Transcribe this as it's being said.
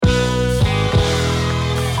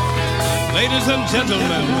Ladies and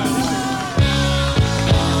gentlemen,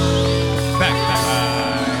 back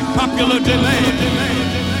by popular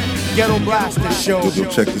demand. Ghetto Blaster Show.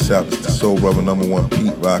 Check this out. It's the Soul Brother #1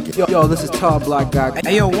 Pete Rocket. Yo, this is Tall Black Guy.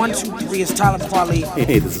 Hey, yo, 1, 2, 3 is Tyler Quali.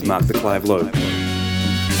 Hey, this is Mark the Clive Lowe.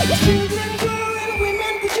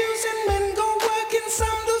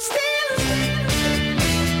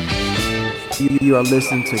 You are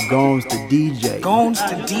listening to Gomes the DJ. Gomes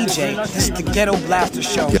the DJ. This is the Ghetto Blaster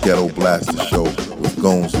Show. Ghetto Blaster Show with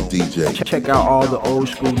Gomes the DJ. Check out all the old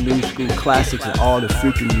school, new school classics and all the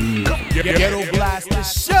future new music. Ghetto Blaster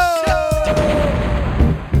Show.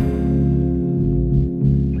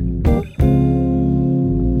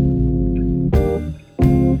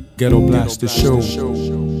 Ghetto Blaster Show.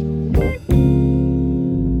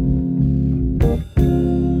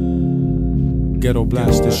 Ghetto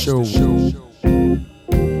Blaster Show.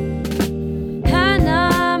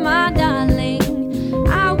 Hannah, my darling,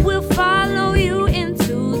 I will follow you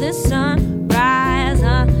into the sunrise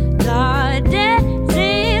under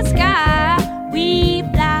the sky. We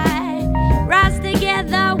fly, rise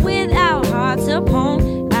together with our hearts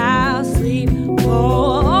upon our sleep.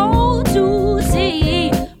 Oh, to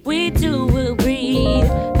see we two will breathe.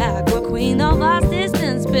 Aqua queen of our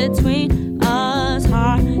distance between us,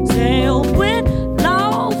 heart sail with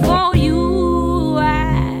love for you.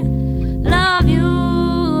 I love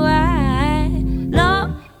you. I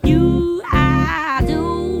love you. I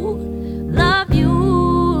do love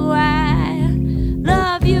you. I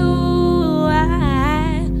love you.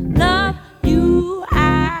 I love you.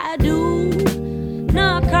 I do.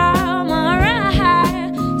 No karma,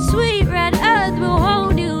 right? Sweet red earth will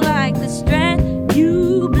hold you like the strength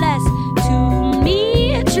you bless to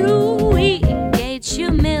me. True, we engage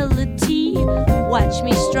humility. Watch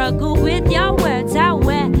me struggle with your words. I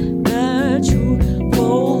wear the truth.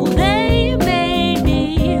 Oh, they made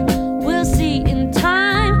me. We'll see in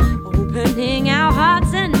time. Opening our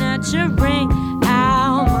hearts and nurturing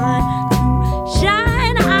our mind to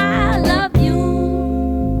shine. I love you.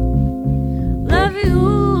 Love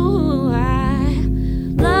you. I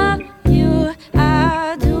love you.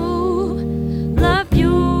 I do love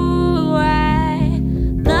you. I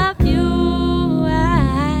love you. I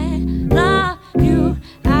love you.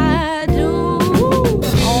 I do.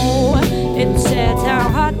 Oh, it sets our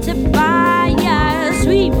heart to fire.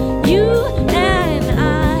 Sweet, you and I.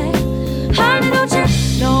 Honey, don't you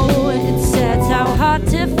know it sets our heart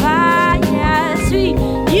to fire? Sweet,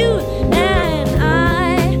 you and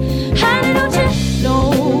I. Honey, don't you know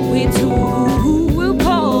we two will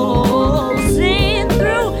pulsing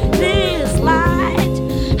through this light?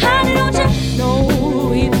 Honey, don't you know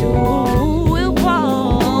we two will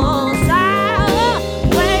pulse? I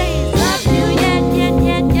always love you, yeah, yeah,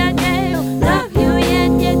 yeah, yeah, yeah. Love you, yeah,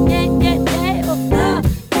 yeah, yeah, yeah, yeah. Love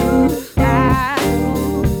you, I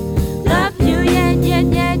love you, yeah, yeah,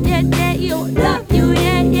 yeah, yeah, yeah. Yo, love you,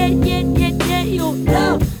 yeah, yeah, yeah, yeah, yeah. Yo,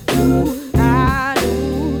 love you, I do.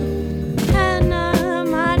 Hannah,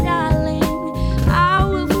 my darling, I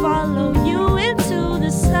will follow you into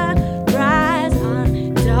the sunrise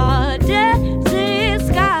under the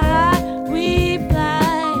sky. We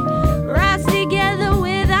fly, rise together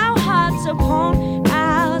with our hearts upon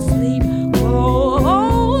our sleep.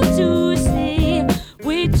 Oh, to see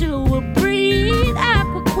we two will breathe.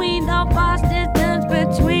 Aqua queen of our distance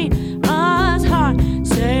between us, heart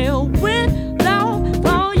sail with love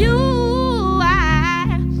for you.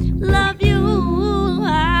 I love you.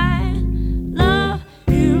 I love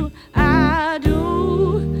you. I do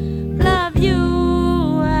love you.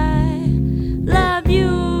 I love you.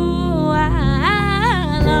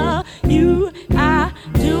 I love you. I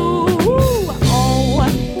do. Oh,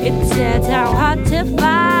 it sets our heart to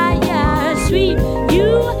fire. Sweet,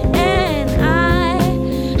 you and I.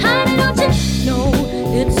 Honey, don't you know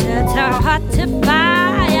it sets our heart to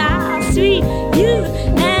fire? Sweet, you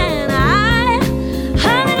and I.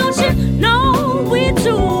 Honey, don't you know we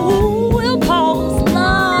two will pulse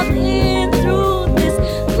love in through this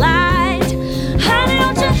light? Honey,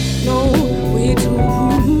 don't you know we two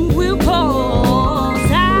will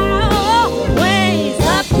pulse? I always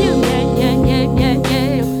love you, yeah, yeah, yeah, yeah,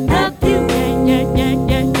 yeah. Love you, yeah, yeah, yeah,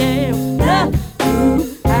 yeah, yeah. Love you,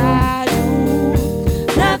 I do.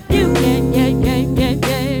 Love you, yeah, yeah, yeah, yeah,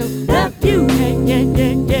 yeah. Love you, yeah, yeah,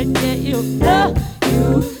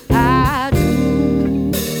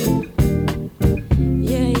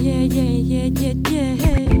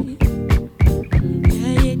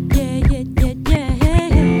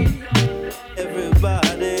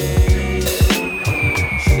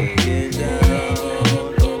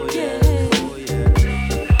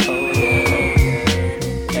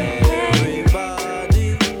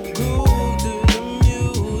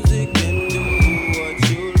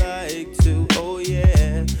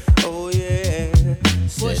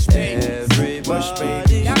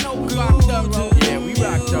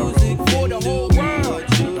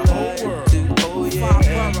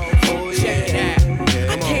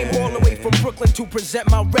 present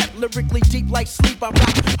my rep. Lyrically deep like sleep, I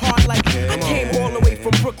rock hard like I came all the way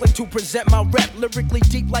from Brooklyn to present my rep. Lyrically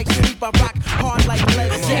deep like sleep, I rock hard like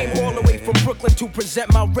lead. Came all the way from Brooklyn to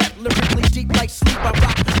present my rep. Lyrically deep like sleep, I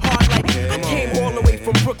rock hard like I came all the way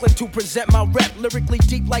from Brooklyn to present my rep. Lyrically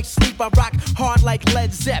deep like sleep, I rock hard like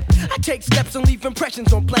Led Zepp. I take steps and leave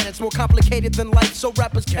impressions on planets more complicated than life, so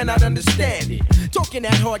rappers cannot understand it. Talking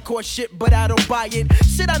that hardcore shit, but I don't buy it.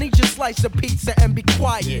 Sit down, eat your slice of pizza and be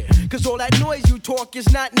quiet, cause all that noise you talk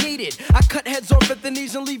is not needed. I cut heads off at the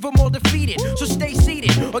knees and leave them all defeated. So stay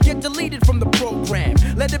seated or get deleted from the program.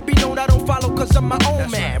 Let it be known I don't follow cause I'm my own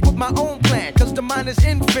man. With my own plan, cause the mind is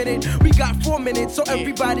infinite. We got 4 minutes, so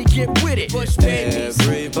everybody get with it. Bush babies,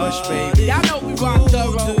 Bush baby. Y'all know we rock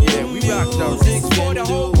thorough. Yeah, we rock thorough. This for the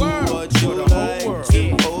whole world. For the whole world.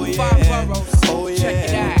 Yeah. 5 boroughs. Check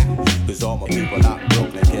it out. Cause all my people out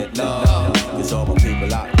Brooklyn get love. Cause all my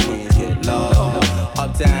people out Queens get love.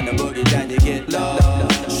 Uptown and boogie down you get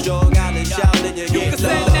love. Strong out and shouting you get love. You can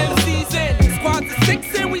send MCs in. Squads of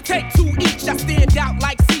 6 and we take 2 each. I stand out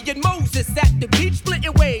like seeing Moses at the beach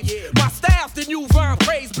splitting waves. My style's the new Von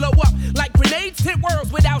phrase. Blow up like grenades, hit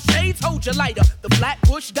worlds without shades. Hold your lighter. The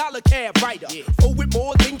Flatbush dollar cab writer. Oh, with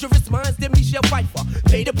more dangerous minds than Michelle Pfeiffer.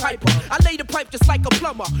 Pay the piper. I lay the pipe just like a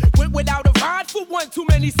plumber. Went without a ride for one too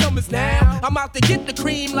many summers now. I'm out to get the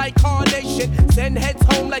cream like Carnation. Send heads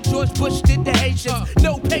home like George Bush did the Haitians.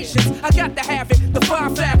 No patience, I got to have it. The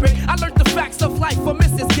fine fabric. I learned the facts of life from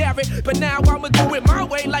Mrs. Garrett. But now I'ma do it my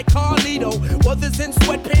way like Carlito. Others in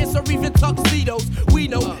sweatpants or even tuxedos. We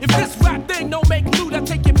know if this rap thing don't make loot, I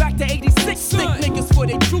take it back to 86. Sick niggas for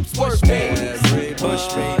their troops word, baby. Bush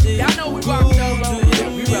baby. Y'all know we rock thorough.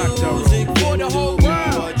 Yeah, we rock thorough. For the whole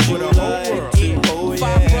world. For the whole world.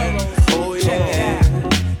 5 boroughs. Check it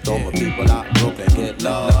out. Normal people out Brooklyn get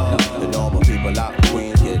love. The normal people out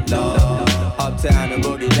Queens get love. Uptown and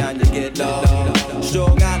boogie down you get love.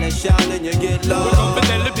 Strong out and shouting you get love. We come to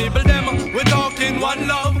tell the people them we talking one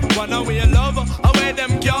love, one away love, away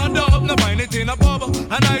them can't dub. No find it in a pub,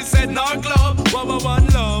 and I said no club. One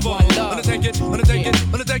love, wanna take it, wanna take it,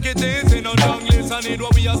 wanna take it easy. No young listen need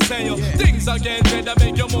what we are saying. Things are getting better,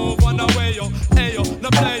 make you move one away yo. Hey yo, no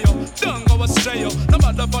play yo, don't go astray yo. No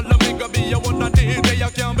matter follow me, go be a one of the day. I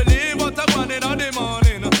can't believe what I want in the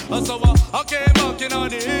morning. So I came back in the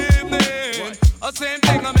evening. Same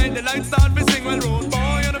thing, I made the lights start to sing. Well, road boy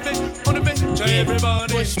on the pitch, to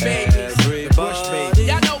everybody. Bush babies, Bush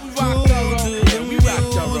baby. y'all know we rock thorough. Yeah, we rock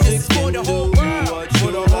thorough. This is for the whole world.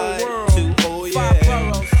 For the whole world. 5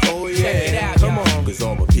 boroughs. Check it out. Come on. Cause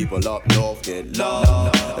all my people up north get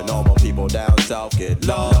love. And all my people down south get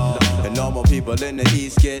love. And all my people in the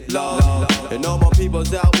east get love. And all my people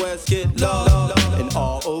out west get love. And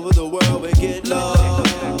all over the world we get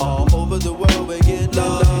love. All over the world we get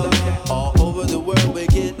love. All over the world we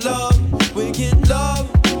get love. We get love.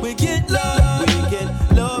 We get love. We get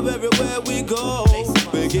love everywhere we go.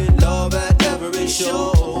 We get love at every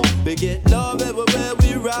show. We get love everywhere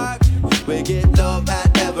we rock. We get love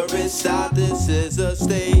at every stop. This is a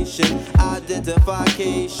station,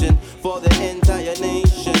 identification for the entire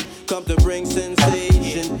nation. Come to bring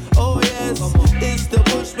sensation. Oh yes, it's the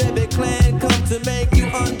Bush Baby Clan. Come to make you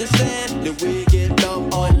understand that we get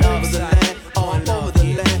love all over the land, all over the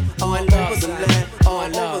land, all over the land,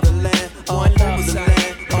 all over the land, all over the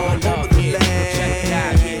land, all over the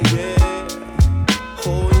land. Yeah.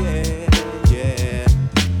 Oh yeah, yeah.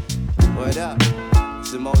 What up?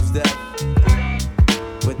 It's the most deaf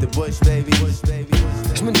with the Bush Baby.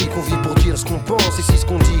 Je me dis qu'on vit pour dire ce qu'on pense. Et si ce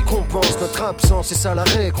qu'on dit compense notre absence, c'est ça la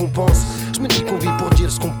récompense. Je me dis qu'on vit pour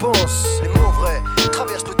dire ce qu'on pense. Les mots vrais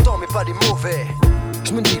traversent le temps mais pas les mauvais.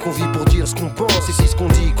 Je me dis qu'on vit pour dire ce qu'on pense. Et si ce qu'on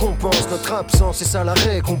dit compense notre absence, c'est ça la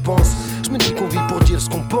récompense. Je me dis qu'on vit pour dire ce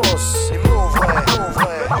qu'on pense. Les mots vrais, mots vrais.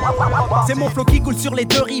 C'est mon flow qui coule sur les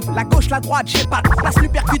 2 rives. La gauche, la droite, j'ai pas. Place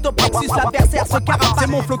l'uppercut au plexus, l'adversaire se carapate. C'est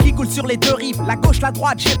mon flow qui coule sur les 2 rives. La gauche, la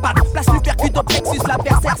droite, j'ai pas. Place l'uppercut au plexus,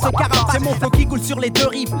 l'adversaire se carapate. C'est mon flow qui coule sur les 2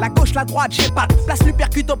 rives. La gauche, la droite, j'ai pas. Place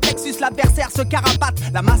l'uppercut au plexus, l'adversaire se carapate.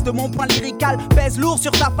 La masse de mon point lyrical pèse lourd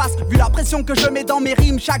sur ta face. Vu la pression que je mets dans mes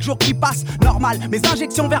rimes chaque jour qui passe. Normal, mes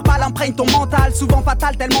injections verbales imprègnent ton mental. Souvent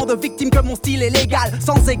fatal, tellement de victimes que mon style est légal.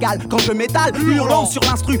 Sans égal, quand je m'étale, hurlant sur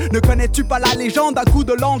l'instru. Ne connais-tu pas la légende? Un coup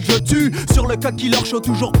de langue, je tue. Sur le code killer show,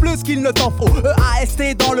 toujours plus qu'il ne t'en faut.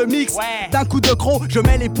 EAST dans le mix, d'un coup de croc, je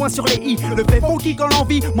mets les points sur les i. Le fait funky quand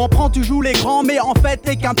l'envie m'en prend, tu joues les grands, mais en fait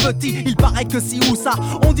t'es qu'un petit. Il paraît que si ou ça,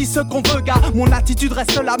 on dit ce qu'on veut, gars. Mon attitude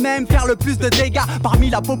reste la même, faire le plus de dégâts. Parmi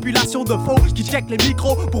la population de faux qui check les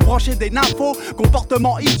micros pour brancher des nymphos.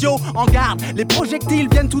 Comportement idiot, en garde, les projectiles styles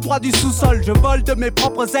viennent tout droit du sous-sol. Je vole de mes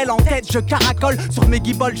propres ailes en tête, je caracole sur mes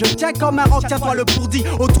guibolles. Je tiens comme un roc, tiens-toi le pourdi.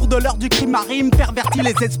 Autour de l'heure du crime, ma rime pervertit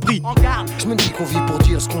les esprits. En garde. Je me dis qu'on vit pour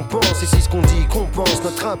dire ce qu'on pense. Et si ce qu'on dit qu'on pense,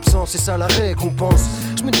 notre absence, c'est ça la récompense.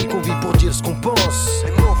 Je me dis qu'on vit pour dire ce qu'on pense.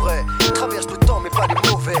 Les mots vrais traversent le temps mais pas les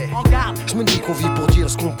mauvais. En garde. Je me dis qu'on vit pour dire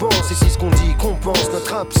ce qu'on pense. Et si ce qu'on dit qu'on pense,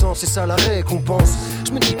 notre absence, c'est ça la récompense.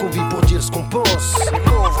 Je me dis qu'on vit pour dire ce qu'on pense. Les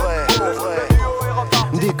mots vrais, mots vrais.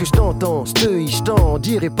 Dès que je t'entends, je t'en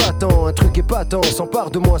dire épatant, un truc épatant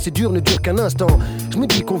s'empare de moi, c'est dur, ne dure qu'un instant. Je me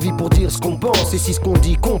dis qu'on vit pour dire ce qu'on pense, et si ce qu'on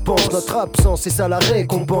dit qu'on pense, notre absence, c'est ça la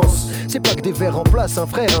récompense. C'est pas que des vers remplacent un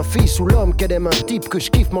frère, un fils ou l'homme qu'elle aime, un type que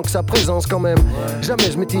je kiffe, manque sa présence quand même.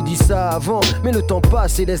 Jamais je m'étais dit ça avant, mais le temps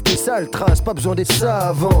passe et laisse des sales traces, pas besoin d'être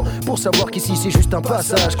savant pour savoir qu'ici c'est juste un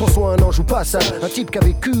passage, qu'on soit un ange ou passage, un type qui a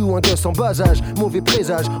vécu ou un gosse en bas âge, mauvais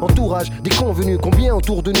présage, entourage, des convenus, combien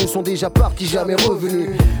autour de nous sont déjà partis, jamais revenus.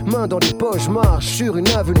 Main dans les poches, marche sur une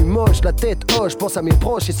avenue moche, la tête hoche, pense à mes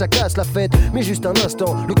proches et ça casse la fête. Mais juste un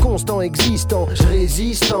instant, le constant existant, je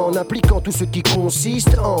résiste en appliquant tout ce qui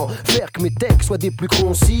consiste en faire que mes textes soient des plus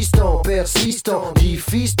consistants, persistants, dis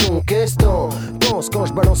fiston, qu'est-ce t'en pense quand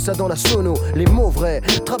je balance ça dans la sono. Les mots vrais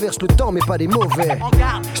traversent le temps mais pas les mauvais.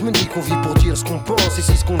 Je me dis qu'on vit pour dire ce qu'on pense, et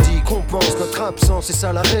si ce qu'on dit qu'on pense, notre absence c'est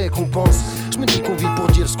ça la récompense. Je me dis qu'on vit pour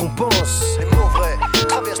dire ce qu'on pense. Les mots vrais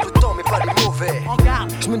traversent le temps mais pas les mauvais.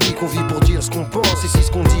 Je me dis qu'on vit pour dire ce qu'on pense, et si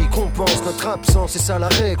ce qu'on dit qu'on pense, notre absence c'est ça la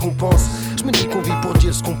récompense. Je me dis qu'on vit pour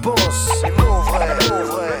dire ce qu'on pense. Les mots vrais,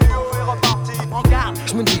 mots vrais.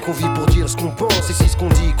 Je me dis qu'on vit pour dire ce qu'on pense, et si ce qu'on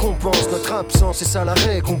dit qu'on pense, notre absence c'est ça la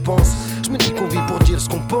récompense. Je me dis qu'on vit pour dire ce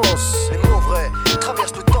qu'on pense. Les mots vrais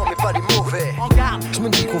traversent le temps mais pas les mauvais. Je me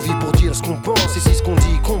dis qu'on vit pour dire ce qu'on pense, et si ce qu'on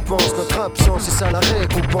dit qu'on pense, notre absence c'est ça la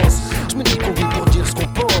récompense. Je me dis qu'on vit pour dire ce qu'on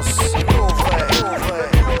pense. Les mots vrais, mots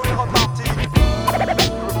vrais.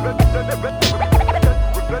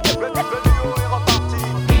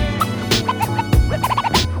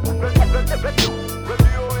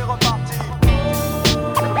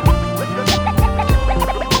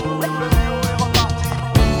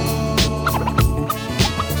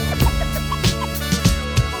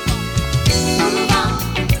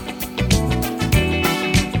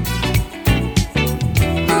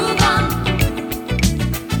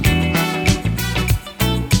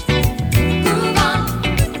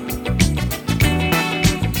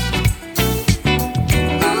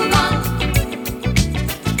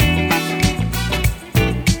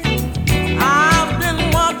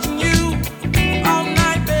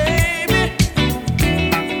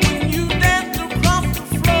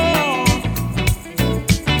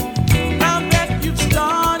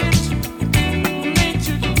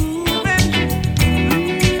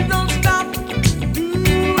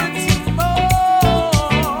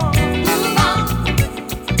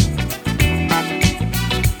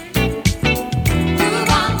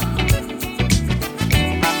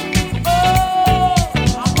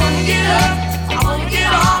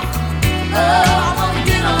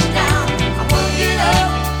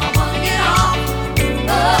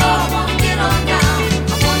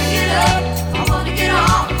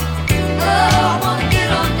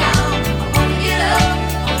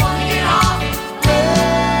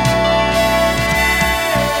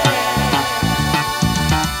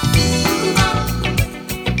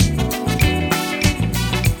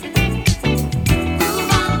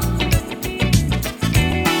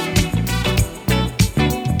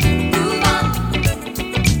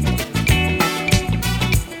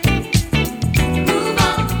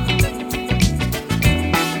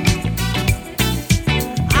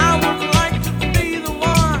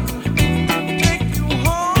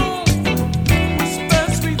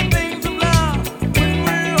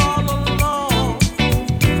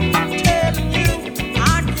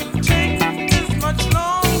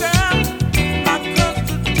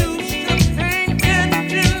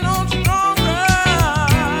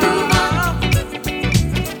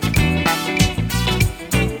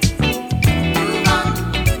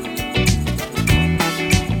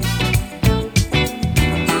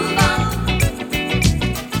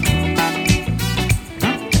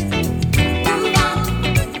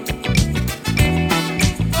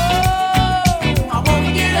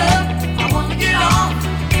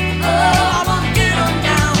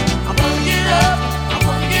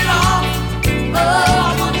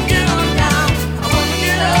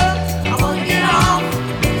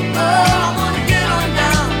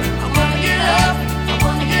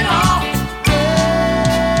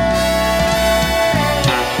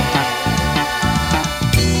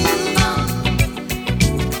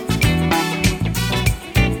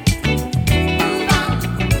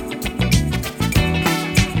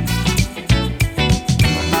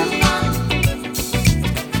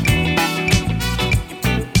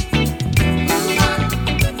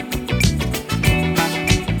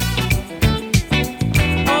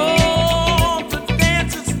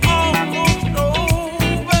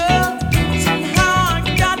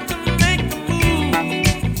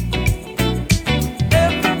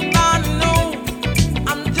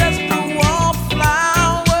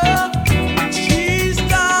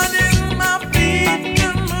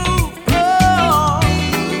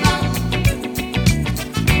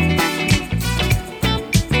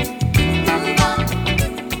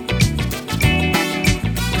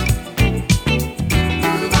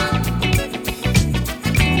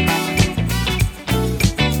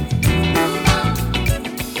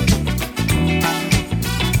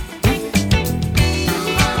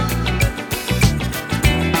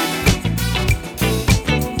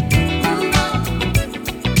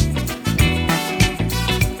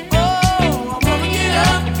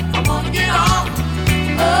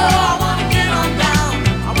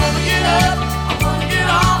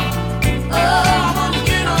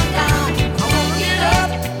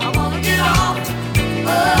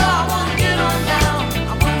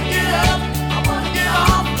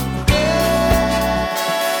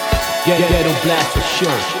 Ghetto Blaster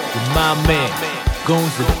Show with my man,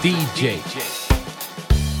 Gones the DJ.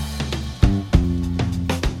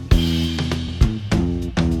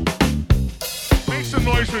 Make some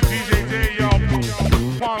noise for DJ Day, y'all.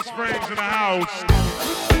 Palm Springs in the house.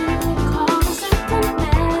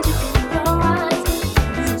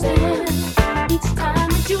 Each time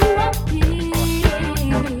that you appear,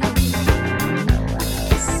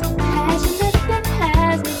 it's so passionate that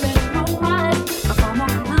has me mesmerized. I fall my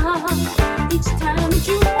love each time that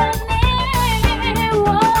you are near. Your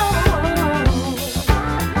love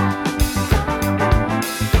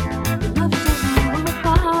shows me from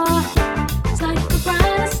afar. It's like the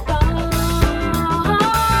brightest star.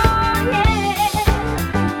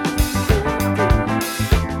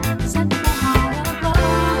 Set my heart aglow.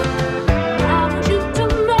 I want you to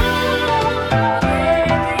know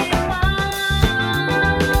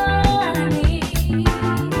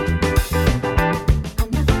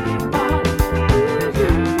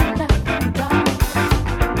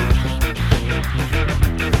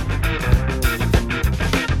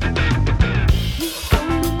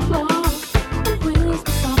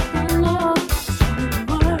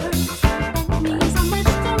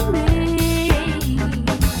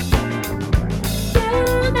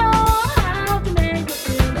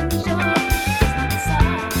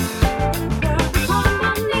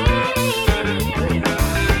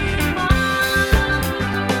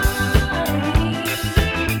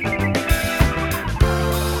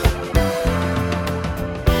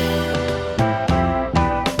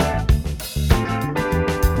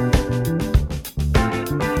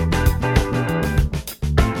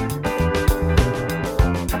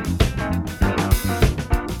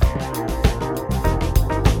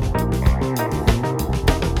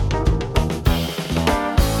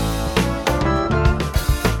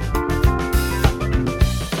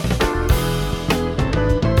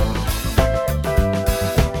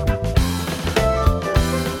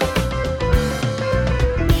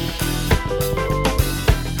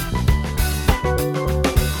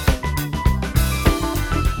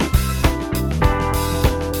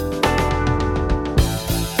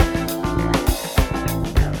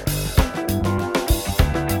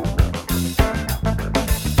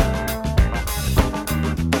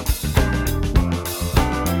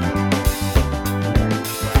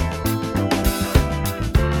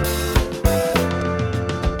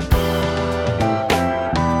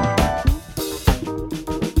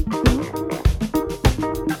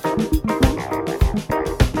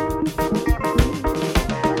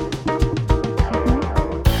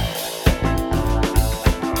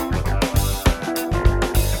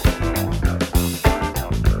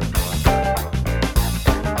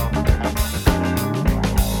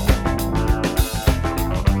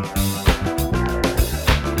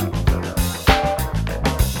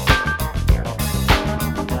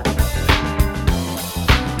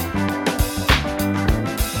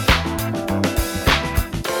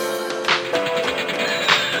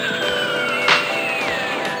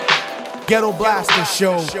Ghetto Blaster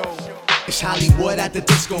Show. It's Hollywood at the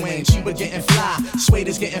disco and Chiba getting fly.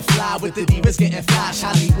 Swader's getting fly with the divas getting fly. It's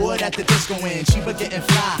Hollywood at the disco and Chiba getting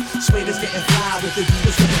fly. Swader's getting fly with the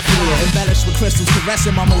divas getting fly. Embellished with crystals,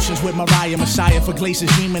 caressing my motions with Mariah. Messiah for glaciers,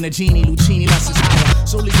 dreaming a genie. Lucini, less is higher.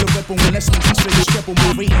 So leave the ripple when listening to figures triple.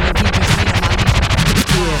 My rating the regions, me and my legion.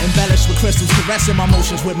 Yeah, embellished with crystals, caressing my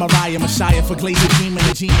motions with Mariah. Messiah for glaciers, dreaming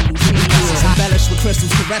a genie. Lucini, less is embellished with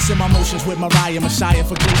crystals, caressing my motions with Mariah. Messiah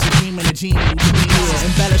for glaciers, dreaming a genie. Lucini, less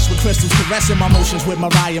embellished with crystals, caressing my motions with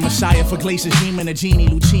Mariah. Messiah for glaciers, dreaming a genie.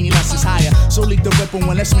 Lucini, less is higher. So leak the ripple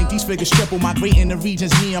when let's make these figures triple. Migrating the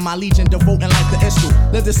regions, me and my legion devoting like the Istul.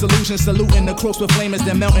 Live the solution, saluting the crooks with flamers,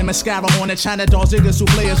 then melting mascara on the China dolls, ziggers who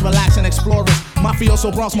players, relaxing explorers.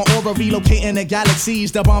 Mafioso Bronx, my aura relocating the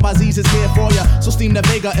galaxies. The Bombaziz is here for ya. So steam the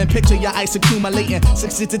Vega and picture your ice accumulating.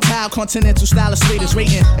 6 to tile, continental style of Slater's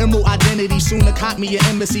rating. Emerald identity, soon to cop me an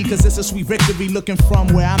embassy, cause it's a sweet victory looking from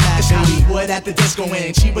where I'm at. It's Hollywood at the disco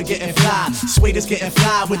and Chiba getting fly. Swader's getting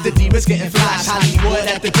fly with the divas getting fly. It's Hollywood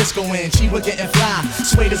at the disco and Chiba getting fly.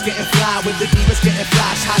 Swader's getting fly with the divas getting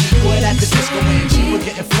fly. It's Hollywood at the disco and Chiba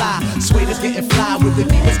getting fly. Swader's getting fly with the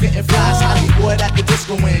divas getting fly. It's Hollywood at the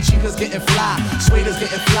disco and Chiba's getting fly. Swader's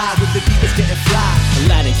getting fly with the divas getting fly. A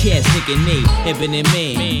lot of cats nicking Nate, Ebony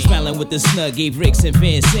Man. Smiling with the snug, gave Ricks and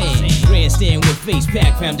Van Sant. Grandstand with face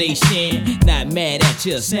pack foundation. Not mad at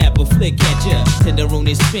ya, snap a flick at ya.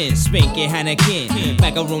 Tenderoni spin, spanking Heineken.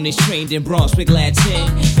 Macaroni trained in Brunswick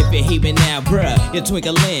Latin. If you're heaving now, bruh, you're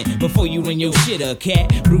twinkling. Before you run your shit up,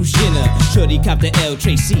 cat, Bruce Jenner. Shorty cop the L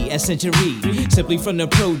Tracy at Century. Simply from the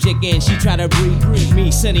project and she try to breathe. Me,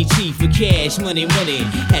 Sonny Chief for cash, money.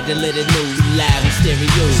 Had to let it know live in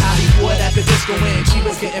stereo. Hollywood at the disco and she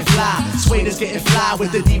was getting fly. Swader's getting fly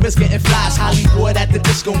with the divas getting flies. Hollywood at the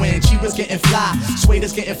disco and she was getting fly.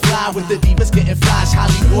 Swader's getting fly with the divas getting flies.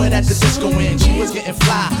 Hollywood at the disco and she was getting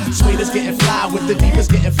fly. Swader's getting fly with the divas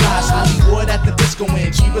getting flies. Hollywood at the disco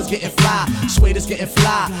and she was getting fly. Swader's getting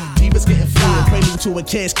fly. Divas getting fly. Prelude to a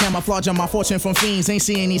kiss, camouflaging my fortune from fiends. Ain't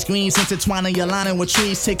seeing these greens intertwining your lining with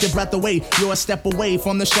trees. Take your breath away. You're a step away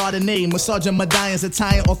from the Chardonnay. Massaging medallions,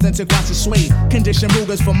 Italian, authentic Rossi suede. Condition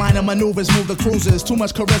Rugers for minor maneuvers. Move the cruisers. Too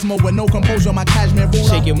much charisma with no composure. My cashmere ruler.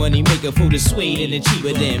 Shake your money maker for the suede and the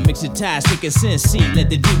cheaper then. Mix the ties, stick a sense, see, let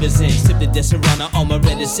the divas in. Sip the Desirana on my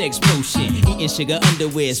red sex potion. Eating sugar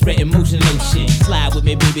underwear, spreading motion lotion. Slide with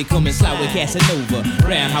me, baby, come and slide with Casanova.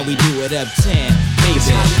 Round how we do it uptown, baby.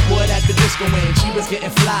 Hollywood at the disco and she was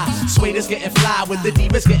getting fly. Swader's getting fly with the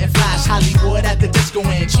divas getting flies. Hollywood at the disco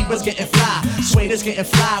and she was getting fly. Swader's getting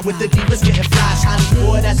fly with the divas getting flies.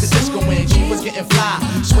 Hollywood at the disco and she was getting fly.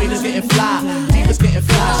 Swader's getting fly, divas getting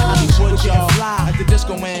flies. Hollywood y'all fly at the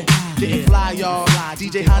disco and getting fly y'all.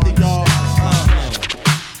 DJ Honda y'all.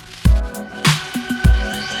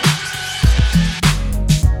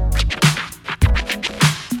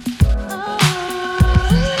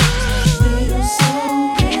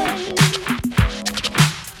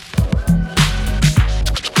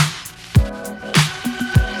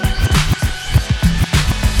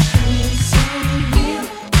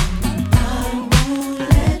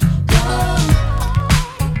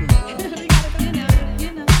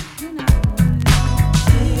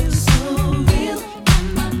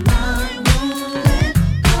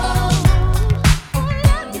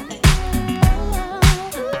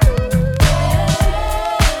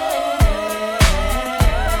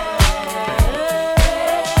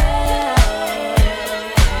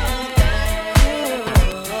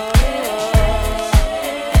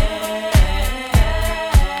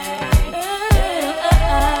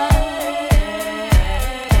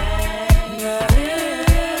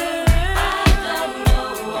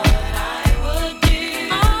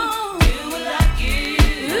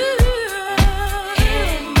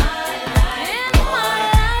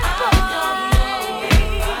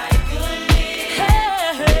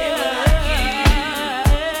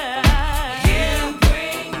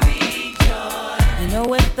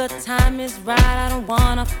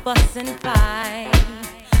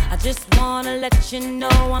 You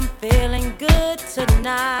know I'm feeling good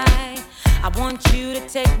tonight. I want you to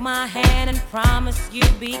take my hand and promise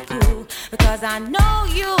you'll be cool, because I know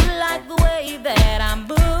you like the way that I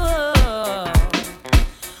move.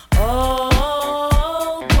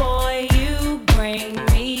 Oh boy, you bring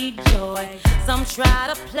me joy. Some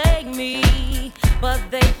try to plague me, but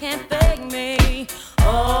they can't fake me.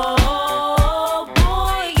 Oh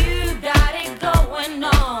boy, you got it going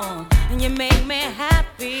on, and you make me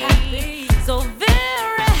happy. So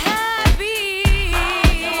very happy.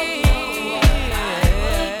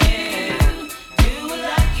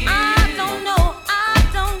 I don't know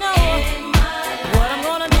what I'm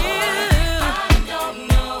gonna do. I don't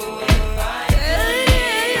know if I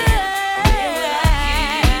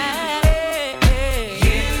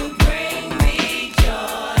you bring me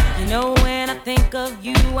joy. You know, when I think of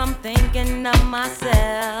you, I'm thinking of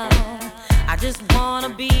myself. I just wanna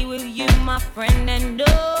be with you, my friend, and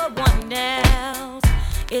no one else.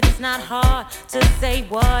 It's not hard to say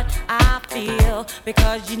what I feel,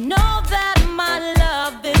 because you know that my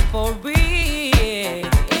love is for real.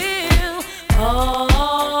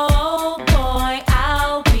 Oh boy,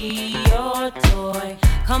 I'll be your toy.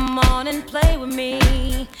 Come on and play with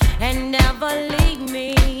me and never leave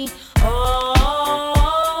me.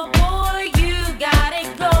 Oh boy, you got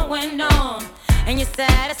it going on, and you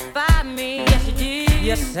satisfy me. Yes, you do.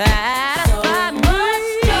 You satisfy me.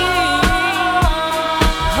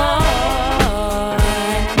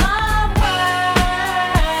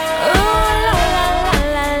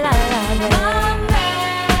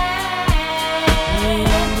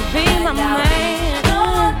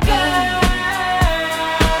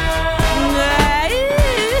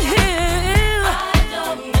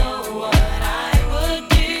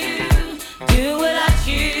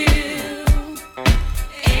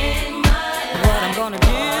 Gonna do,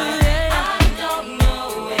 yeah.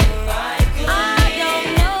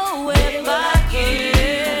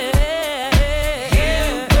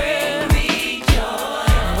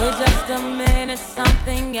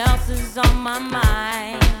 my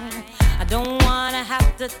mind. I don't wanna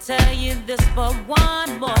have to tell you this but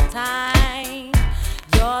one more time.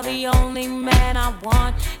 You're the only man I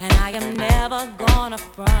want, and I am never gonna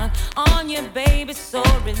front on you, baby. So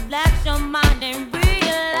relax your mind and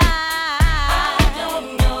realize I don't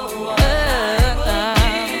know what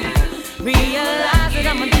realize that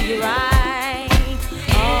I'ma do you right.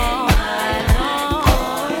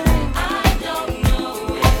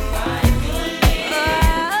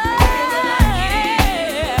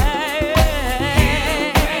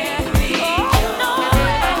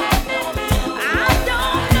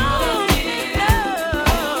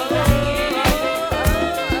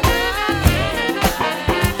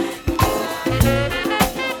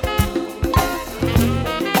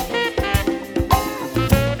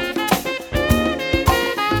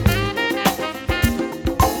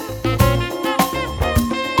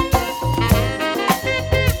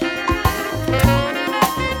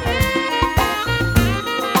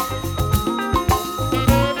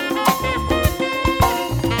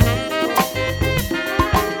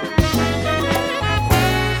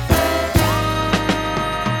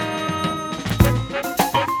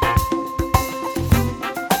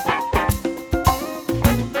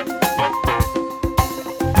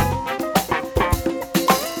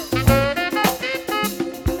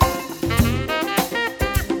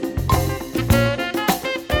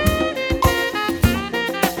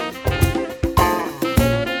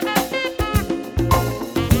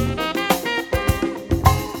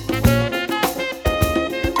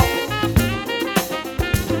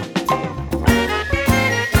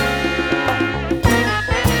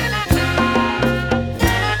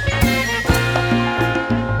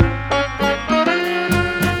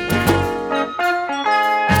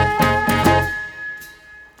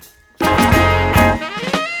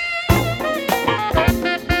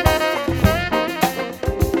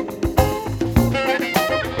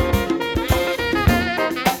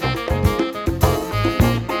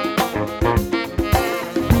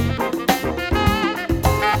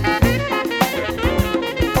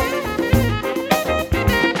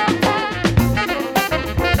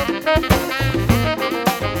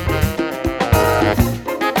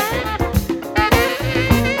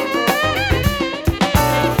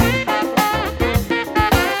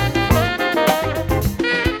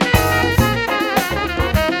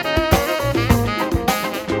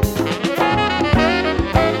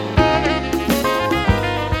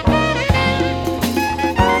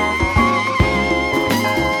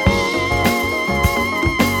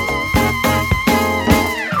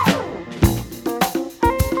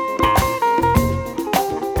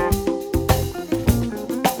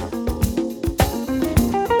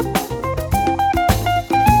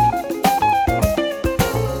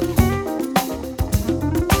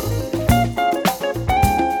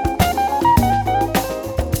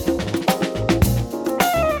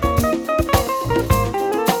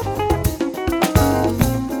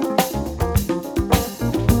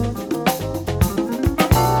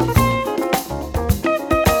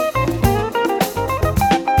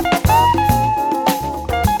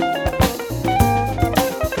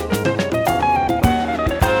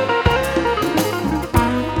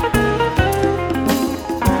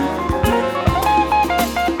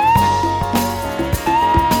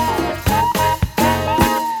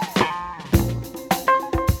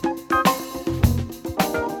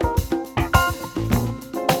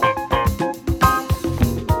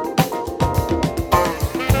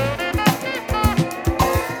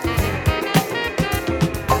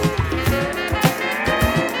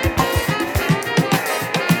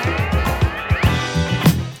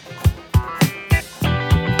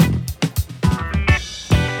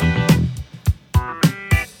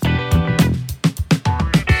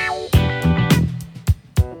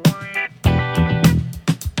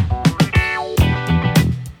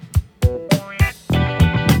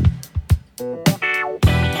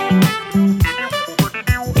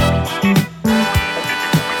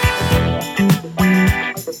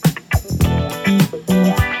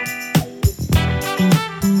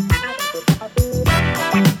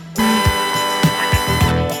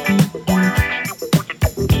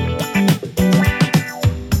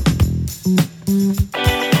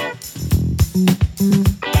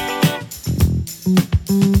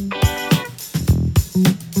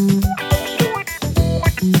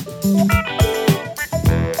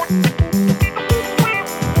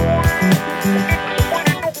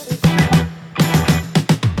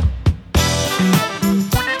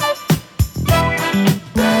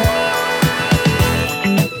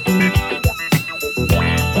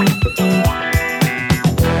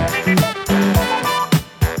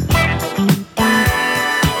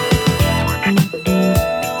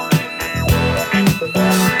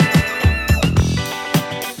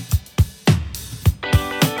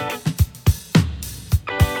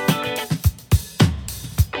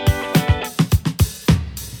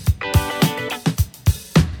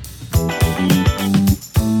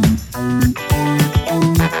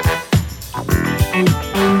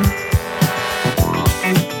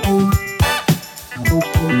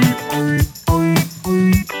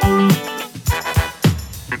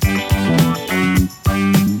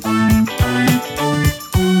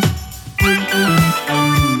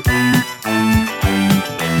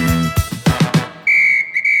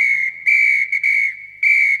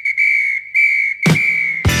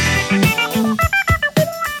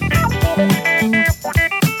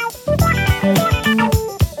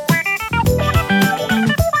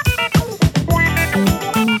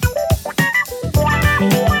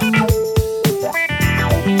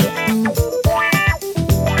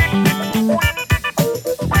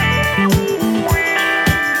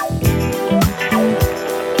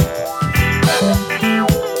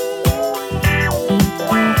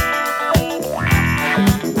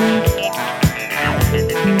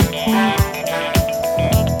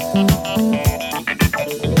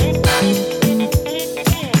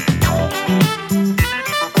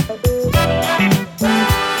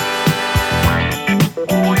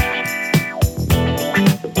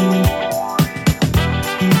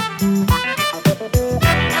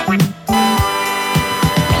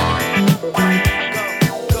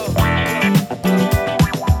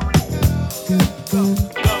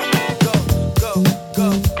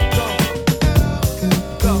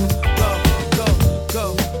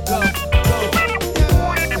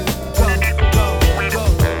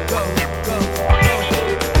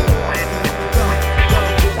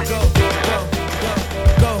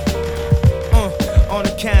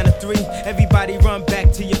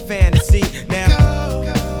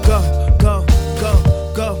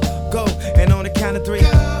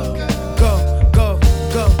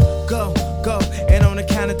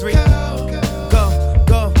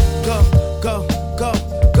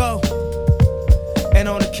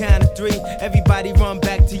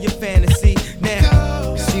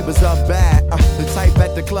 up bad, the type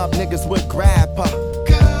at the club niggas would grab her.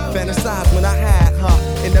 Fantasize when I had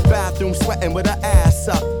her in the bathroom sweating with her ass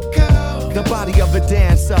up. The body of a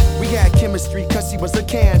dancer, we had chemistry cause she was a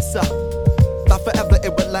cancer. Thought forever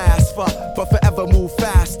it would last for, but forever move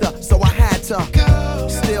faster, so I had to.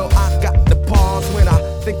 Still I got the pause when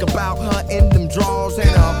I think about her in them drawers. And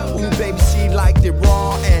ooh baby she liked it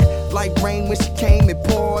raw, and like rain when she came and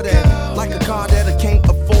poured. And like a car that I can't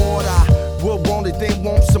afford, I would want it then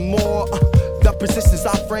want some more. The positions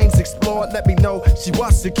our frames explored let me know she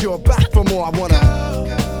was secure, back for more. I wanna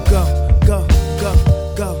go, go, go,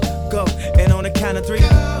 go, go, and on the count of 3,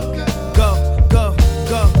 go, go,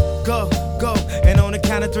 go, go, go, and on the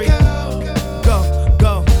count of 3, go,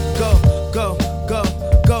 go, go, go, go,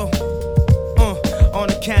 go. On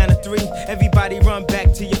the count of 3, everybody run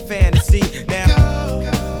back to your fantasy now.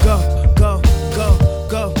 Go, go, go,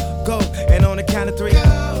 go, go, and on the count of 3,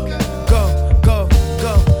 go, go,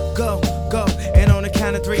 go, go, go, and on the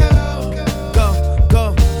count of 3, go,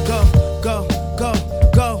 go, go, go, go,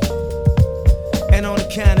 go, and on the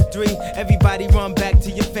count of 3, everybody run back to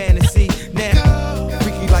your fantasy now.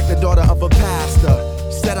 Freaky like the daughter of a pastor.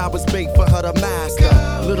 Said I was bait for her to master.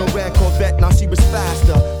 Little red Corvette, now she was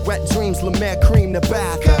faster. Wet dreams, La Mer cream the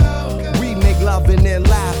bath. We make love and then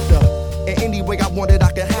laughter. And any way I wanted,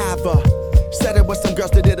 I could have her. Said it was some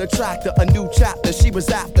girls that did attract her. A new chapter she was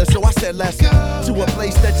after. So I said, let's to a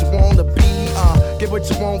place that you wanna be. Get what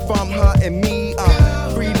you want from her and me.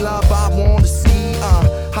 Free love I wanna see.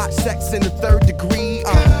 Hot sex in the 3rd degree.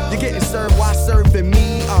 You're getting served while serving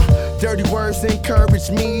me. Dirty words encourage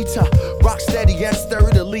me to rock steady and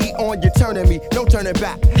sturdily on your turning me. No turning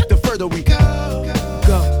back, the further we go.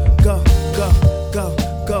 Go, go, go, go,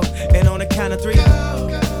 go, and on the count of 3,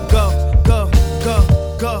 go, go,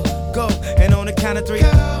 go, go, go, and on the count of 3,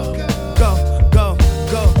 go, go,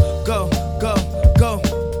 go, go, go, go.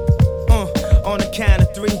 On the count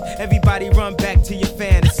of 3, everybody run back to your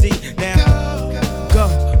fantasy now. Go,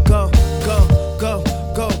 go, go, go,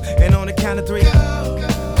 go, and on the count of 3,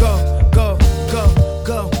 go, go, go,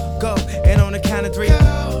 go, go, and on the count of 3,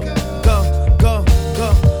 go, go,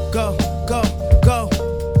 go, go, go, go,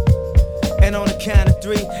 and on the count of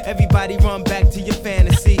 3, everybody run back to your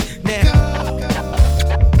fantasy now.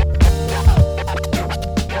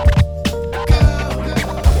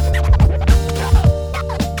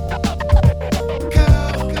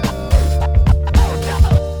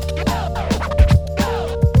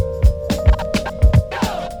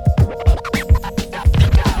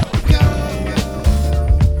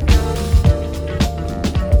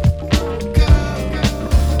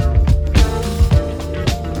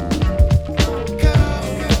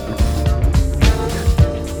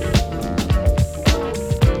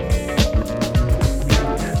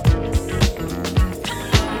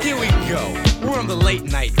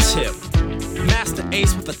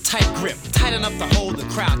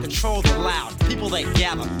 Control the loud people that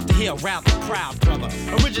gather to hear around the crowd, brother.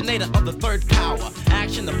 Originator of the 3rd power.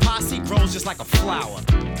 Action, the posse grows just like a flower.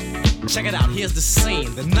 Check it out, here's the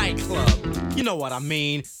scene, the nightclub. You know what I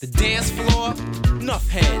mean. The dance floor, enough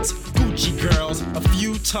heads. Gucci girls, a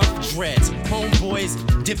few tough dreads.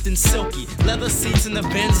 Homeboys dipped in silky. Leather seats in the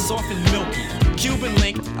Benz, soft and milky. Cuban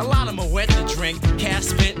link, a lot of them are wet to drink. Cash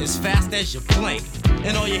spent as fast as you blink.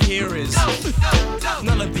 And all you hear is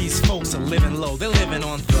none of these folks are living low. They're living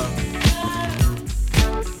on the.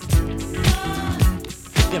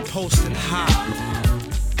 They're posting high.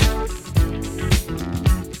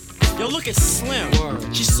 Yo, look at Slim.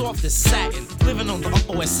 She's soft as satin, living on the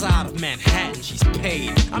Upper West Side of Manhattan. She's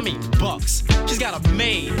paid, I mean bucks. She's got a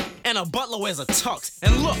maid, and a butler wears a tux.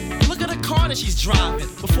 And look at the car that she's driving.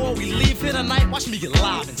 Before we leave here tonight, watch me get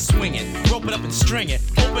live and swing it. Rope it up and string it,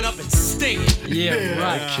 open up and sting it. Yeah,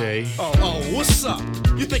 right. Okay. Oh, what's up?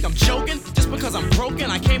 You think I'm joking? Just because I'm broken,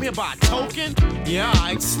 I came here by a token? Yeah,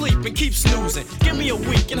 I sleep and keep snoozing. Give me a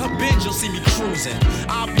week, in her Benz, you'll see me cruising.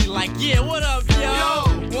 I'll be like, yeah, what up,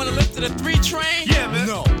 yo? Wanna lift to the 3 train? Yeah, man.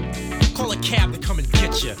 No. Call a cab to come and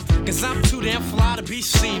get you. Cause I'm too damn fly to be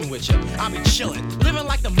seen with you. I'll be chillin', living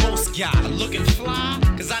like the most guy. Looking fly,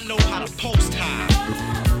 cause I know how to post high.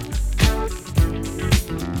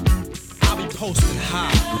 I'll be posting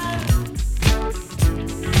high.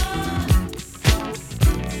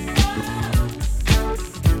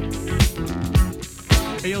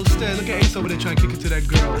 Hey, yo, Stan, look at Ace over there trying to kick it to that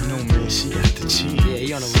girl. I know, man. She got the cheese. Yeah,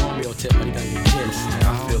 he on a Romeo tip, but he doesn't get kissed.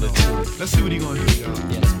 I feel it too. Let's see what he gonna do, y'all.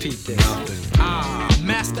 Yeah, let's peep this.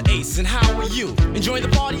 Master Mr. Ace, and how are you? Enjoying the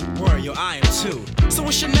party? Word, yo, I am too. So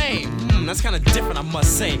what's your name? That's kinda different, I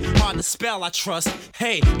must say. Hard to spell, I trust.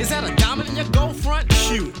 Hey, is that a diamond in your gold front?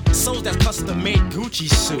 Shoot, so's that custom-made Gucci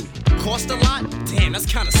suit. Cost a lot? Damn, that's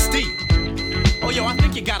kinda steep. Oh, yo, I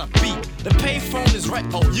think you got a beat. The payphone is right.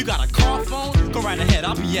 Oh, you got a car phone? Go right ahead,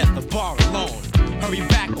 I'll be at the bar alone. Hurry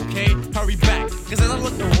back, okay? Hurry back. Cause as I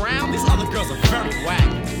look around, these other girls are very whack.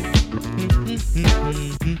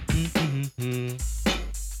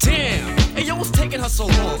 Damn. Hey, yo, what's taking her so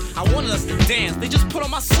long? I wanted us to dance. They just put on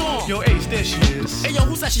my song. Yo, Ace, there she is. Hey, yo,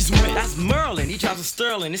 who's that she's with? That's Merlin. He drives a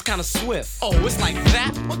Sterling. It's kinda swift. Oh, it's like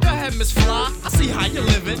that? Well, go ahead, Miss Fly. I see how you're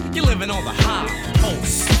living. You're living on the high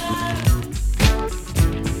post.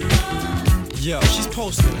 Yo, she's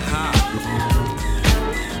posting high.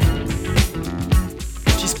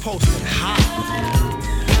 She's posting high.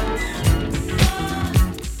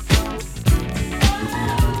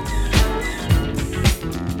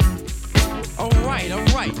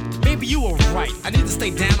 Alright, maybe you were right. I need to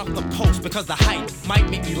stay down off the post because the height might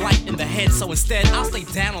make me light in the head. So instead, I'll stay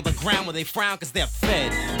down on the ground where they frown cause they're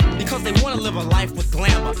fed. Because they wanna live a life with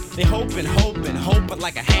glamour. They hope and hope and hope, but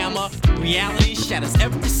like a hammer, reality shatters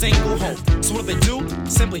every single hope. So what do they do?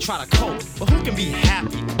 Simply try to cope. But who can be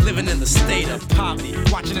happy living in the state of poverty,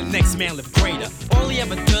 watching the next man live greater? All he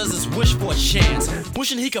ever does is wish for a chance,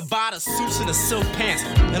 wishing he could buy the suits and the silk pants.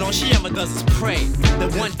 And all she ever does is pray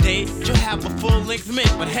that one day she'll have a full-length mint.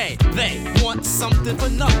 But hey, they want something for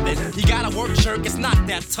nothing. You gotta work, jerk, it's not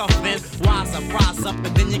that tough then. Rise up,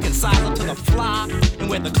 and then you can size up to the fly and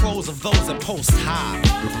wear the clothes of those that post high.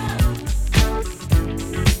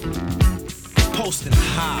 Posting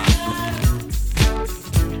high.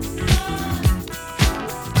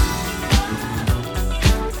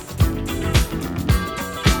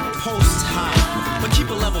 Post high, but keep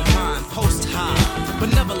a level mind. Post high, but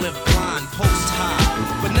never live blind. Post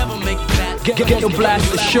high, but never make that. Get your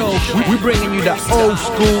Blaster Show. We bringing you the old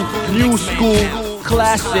school, new school,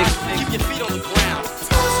 classics. Keep your feet on the ground.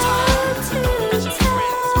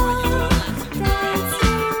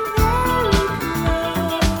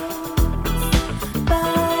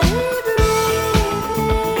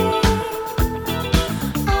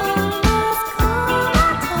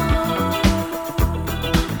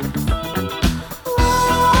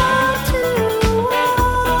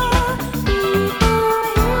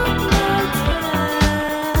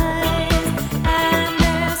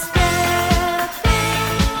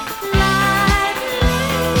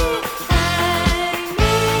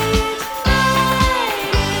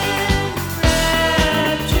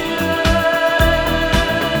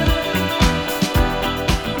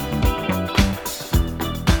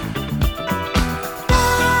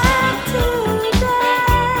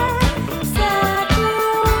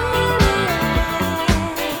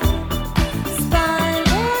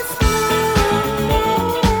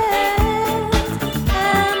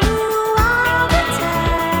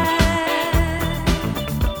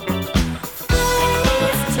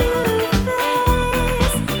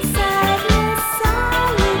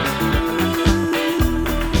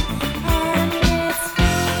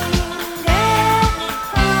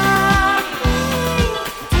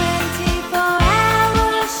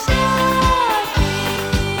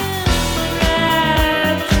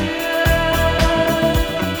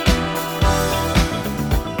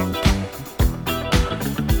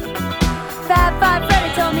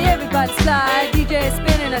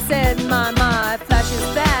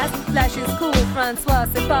 Francois,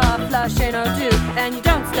 c'est pas flush and do, and you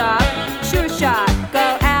don't stop. Sure shot,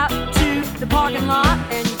 go out to the parking lot,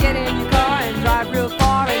 and you get in your car and drive real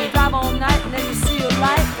far, and you drive all night, and then you see a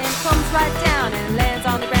light, and it comes right down and lands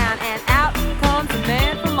on the ground, and out comes a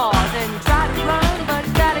man from Mars, and you try to run, but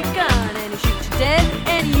you got a gun, and he shoots you dead,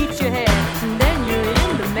 and he eats your head, and then you're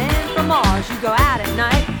in the man from Mars. You go out at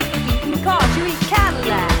night, eating cars, you eat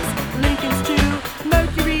Cadillacs, Lincolns too,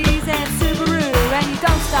 Mercuries and Subaru, and you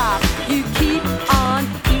don't stop. You keep on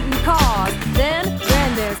eating cars. Then,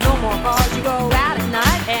 when there's no more cars, you go out at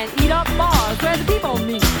night and eat up bars where the people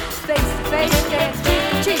meet. Face to face, dance cheek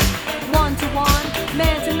to cheek. One to one,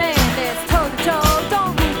 man to man, dance toe to toe.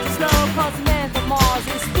 Don't move too slow.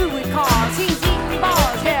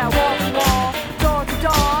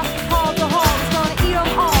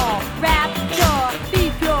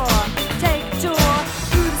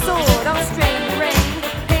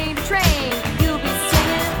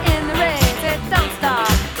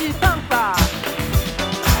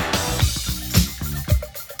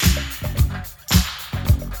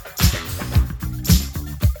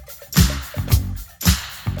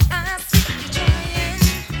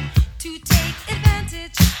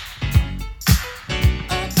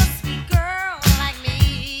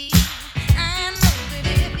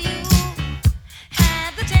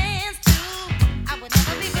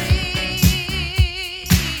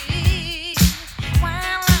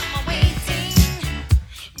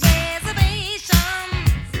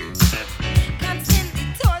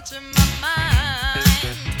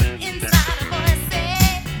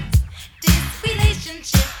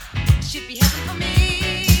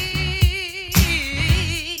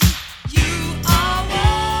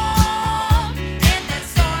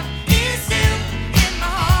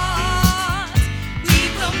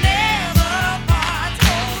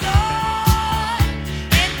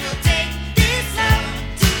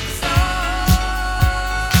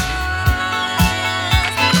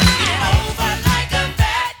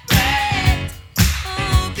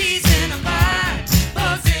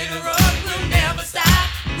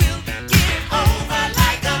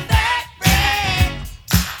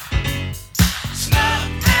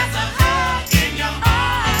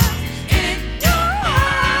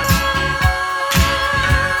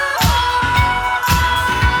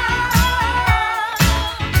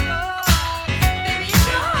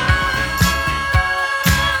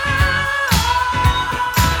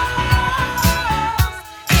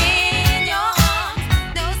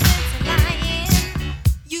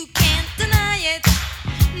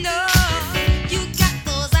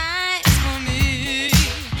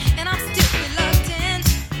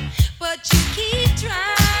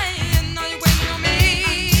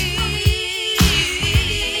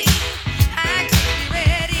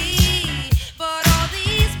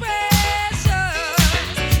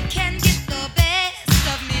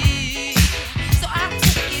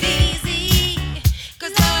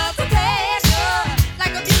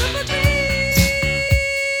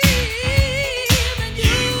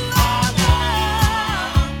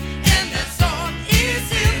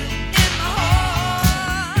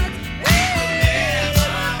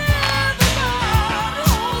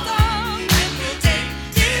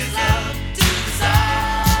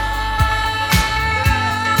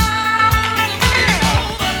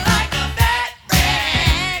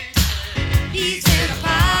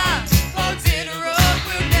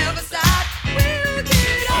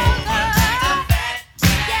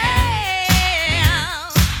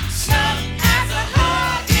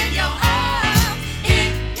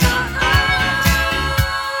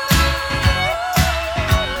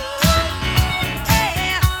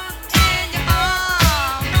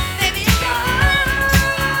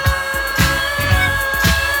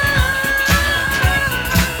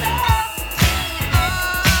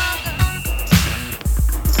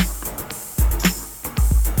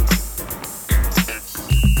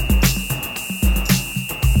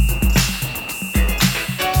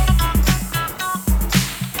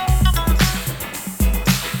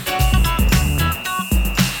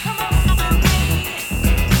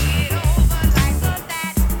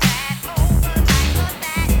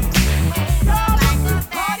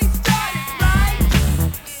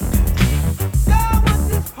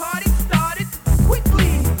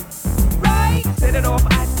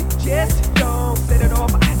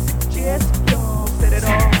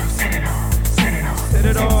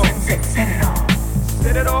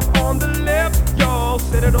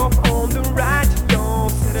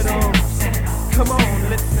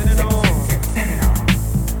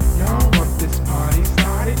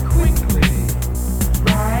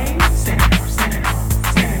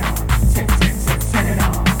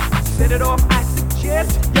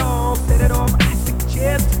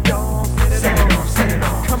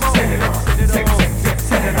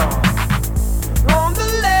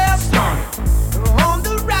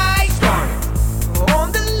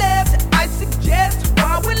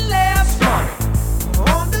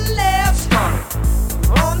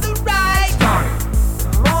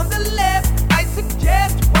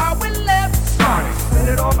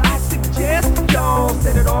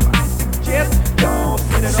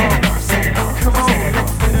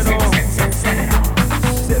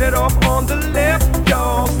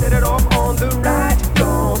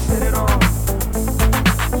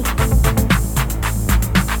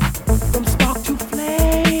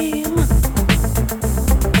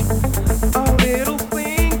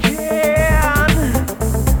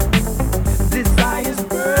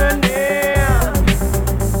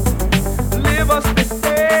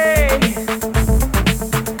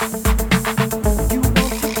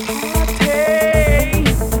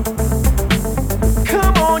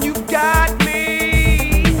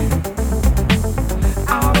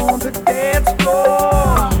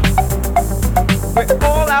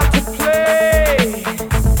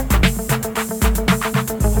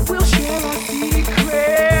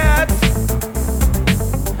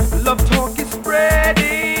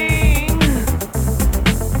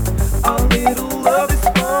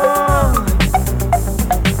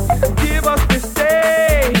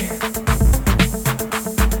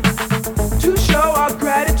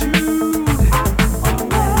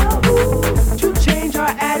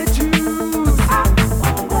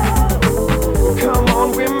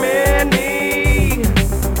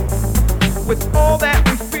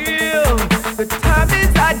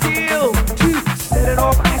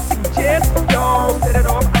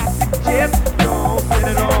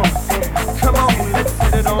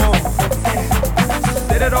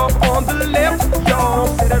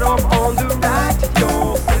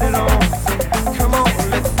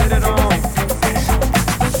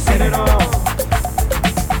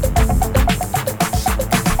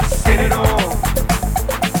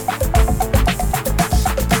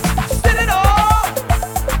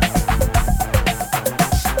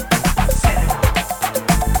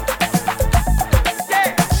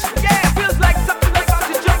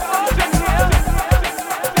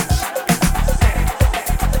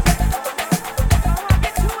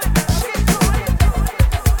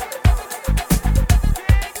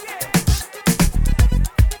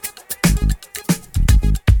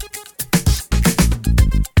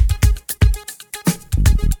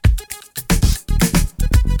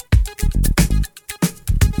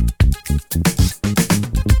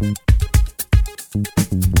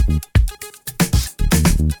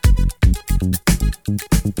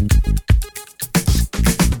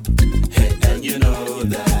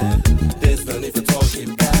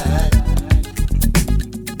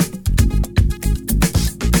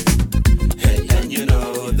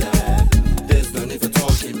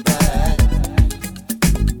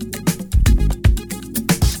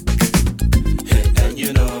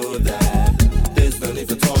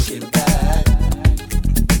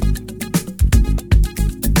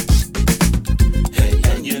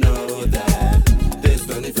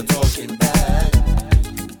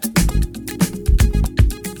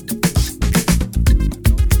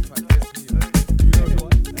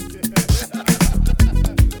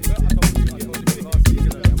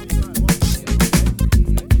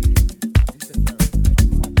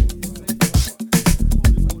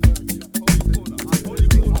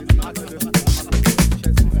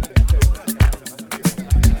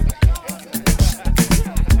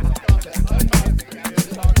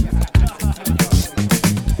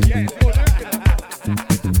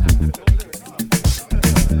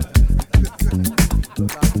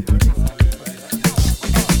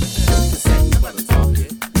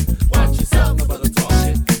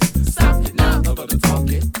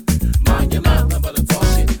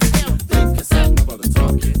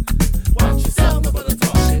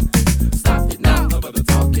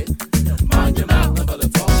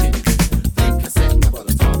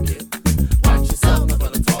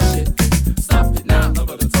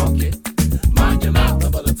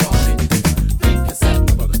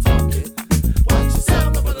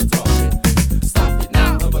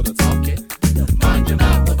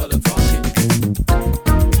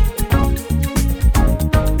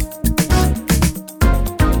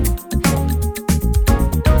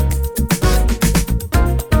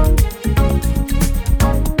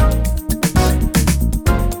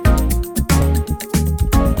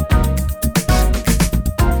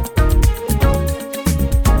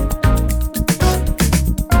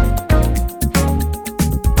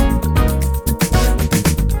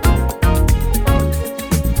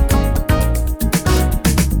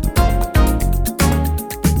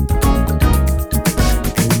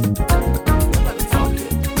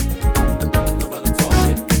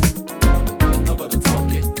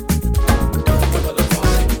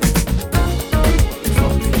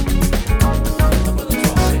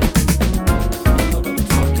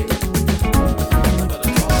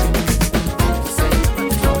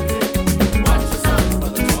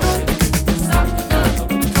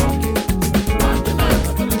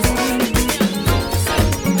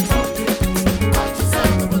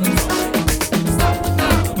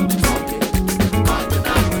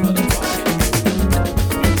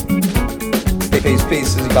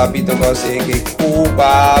 Peace, this is Babito Garcia, aka Cool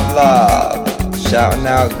Bob Love. Shouting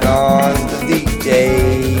out Guns, the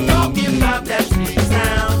DJ. Talking about that street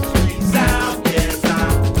sound, yes,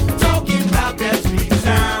 I'm talking about that street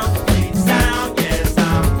sound, yes,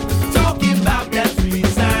 I'm talking about that street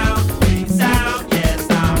sound, yes,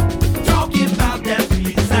 I'm talking about that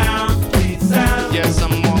street sound, yes,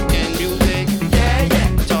 I'm walking music, yeah, yeah,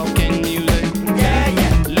 talking music, yeah,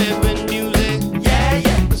 yeah, living music, yeah,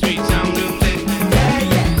 yeah, street sound music, yeah,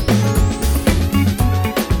 yeah.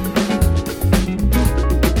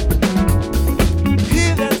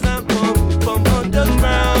 Hear that sound come from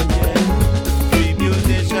underground, yeah. Three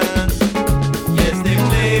musicians, yes, they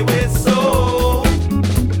play with soul.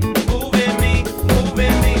 Moving me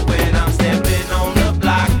when I'm stepping on the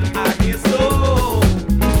block. I hear soul,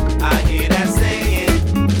 I hear that singing,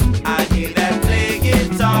 I hear that play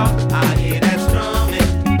guitar, I hear that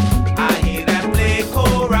strumming, I hear that play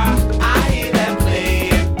kora, I hear that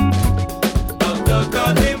playing of the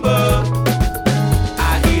kalimba.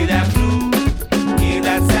 I hear that flute, hear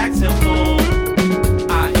that saxophone,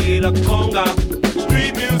 I hear the chorus.